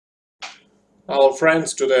Hello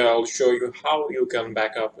friends, today I'll show you how you can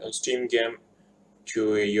back up a Steam game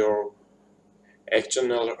to your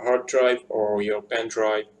external hard drive or your pen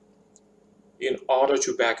drive. In order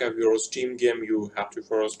to back up your Steam game, you have to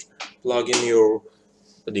first plug in your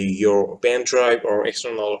pen drive or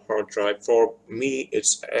external hard drive. For me,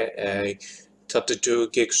 it's a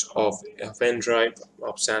 32 gigs of a pen drive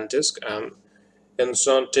of SanDisk. I'm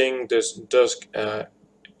inserting this disk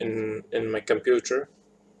in my computer.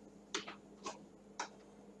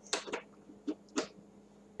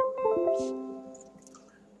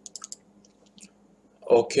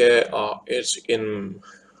 Okay, it's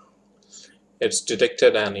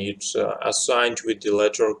detected and it's assigned with the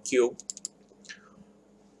letter Q.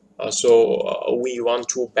 We want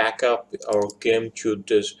to back up our game to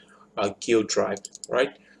this Q drive,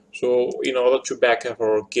 right? So in order to back up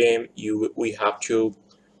our game, we have to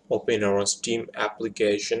open our Steam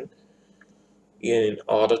application. In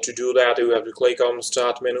order to do that, we have to click on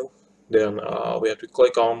Start menu. Then we have to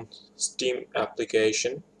click on Steam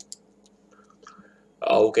application.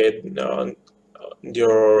 Okay,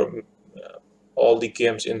 your all the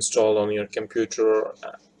games installed on your computer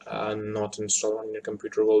and not installed on your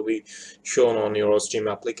computer will be shown on your Steam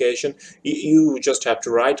application. You just have to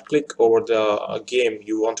right click over the game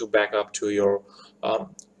you want to back up to your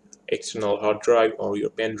external hard drive or your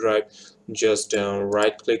pen drive. Just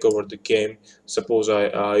right click over the game. Suppose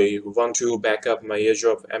I want to back up my Age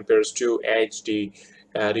of Empires 2 HD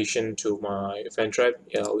edition to my pen drive.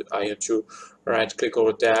 I have to right click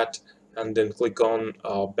over that and then click on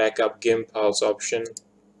backup game files option.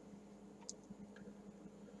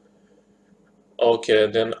 Okay,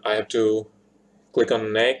 then I have to click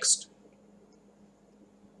on next,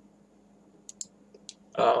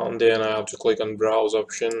 and then I have to click on browse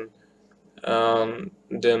option, and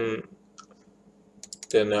then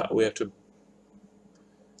we have to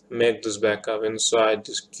make this backup inside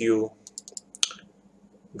this Q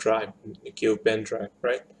drive, the Q pen drive,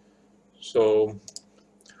 right? So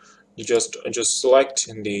you just select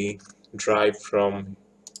the drive from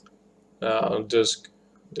this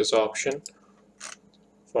option,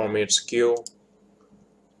 from its Q,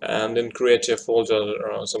 and then create a folder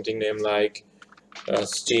something named like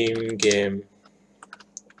Steam games.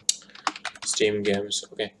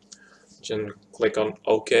 Okay, then click on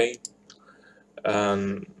OK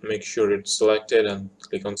and make sure it's selected and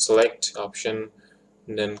click on select option,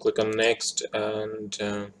 and then click on next, and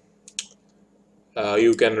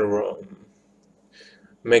you can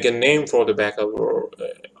make a name for the backup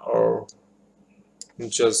or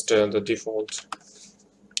just the default.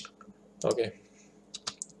 Okay,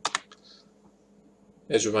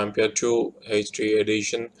 Age of Empires 2 HD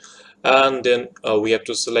edition, and then we have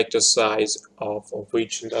to select a size of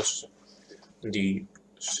which the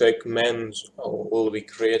segments will be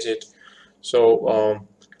created. So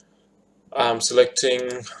I'm selecting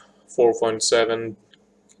 4.7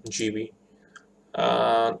 GB,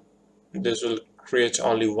 and this will create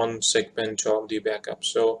only one segment of the backup.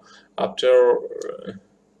 So after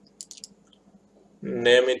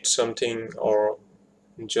name it something, or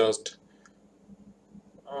just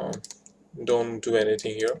don't do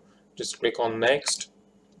anything here, just click on next,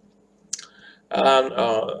 and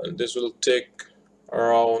this will take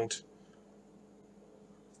around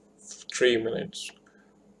 3 minutes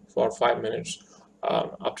for 5 minutes.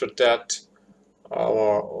 After that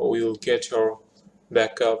we will get your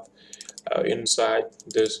backup inside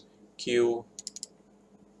this Q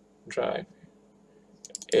drive,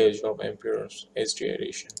 Age of Empires HD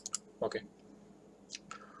edition. Okay,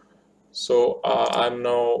 so I'm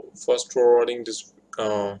now fast forwarding this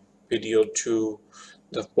video to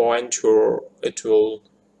the point where it will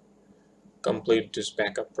complete this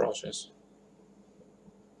backup process.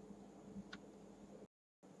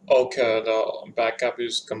 Okay, the backup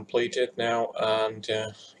is completed now, and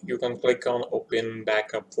you can click on Open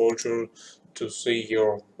Backup Folder to see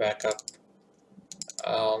your backup.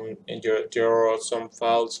 There are some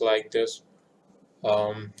files like this.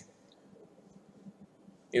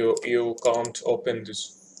 You can't open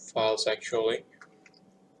these files actually.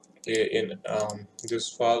 In this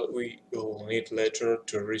file, we will need later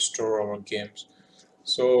to restore our games.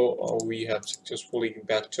 So we have successfully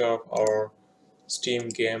backed up our Steam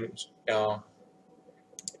games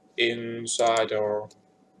inside our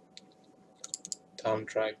thumb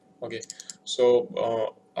drive. Okay, so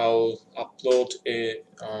I'll upload a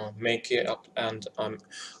I'll make and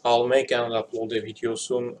upload a video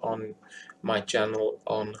soon on my channel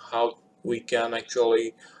on how we can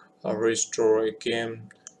actually restore a game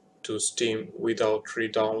to Steam without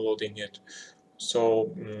re-downloading it.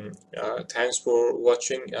 So thanks for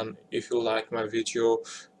watching, and if you like my video,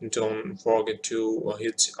 don't forget to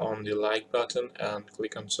hit on the like button and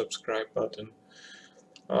click on subscribe button.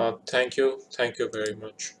 Thank you very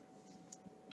much.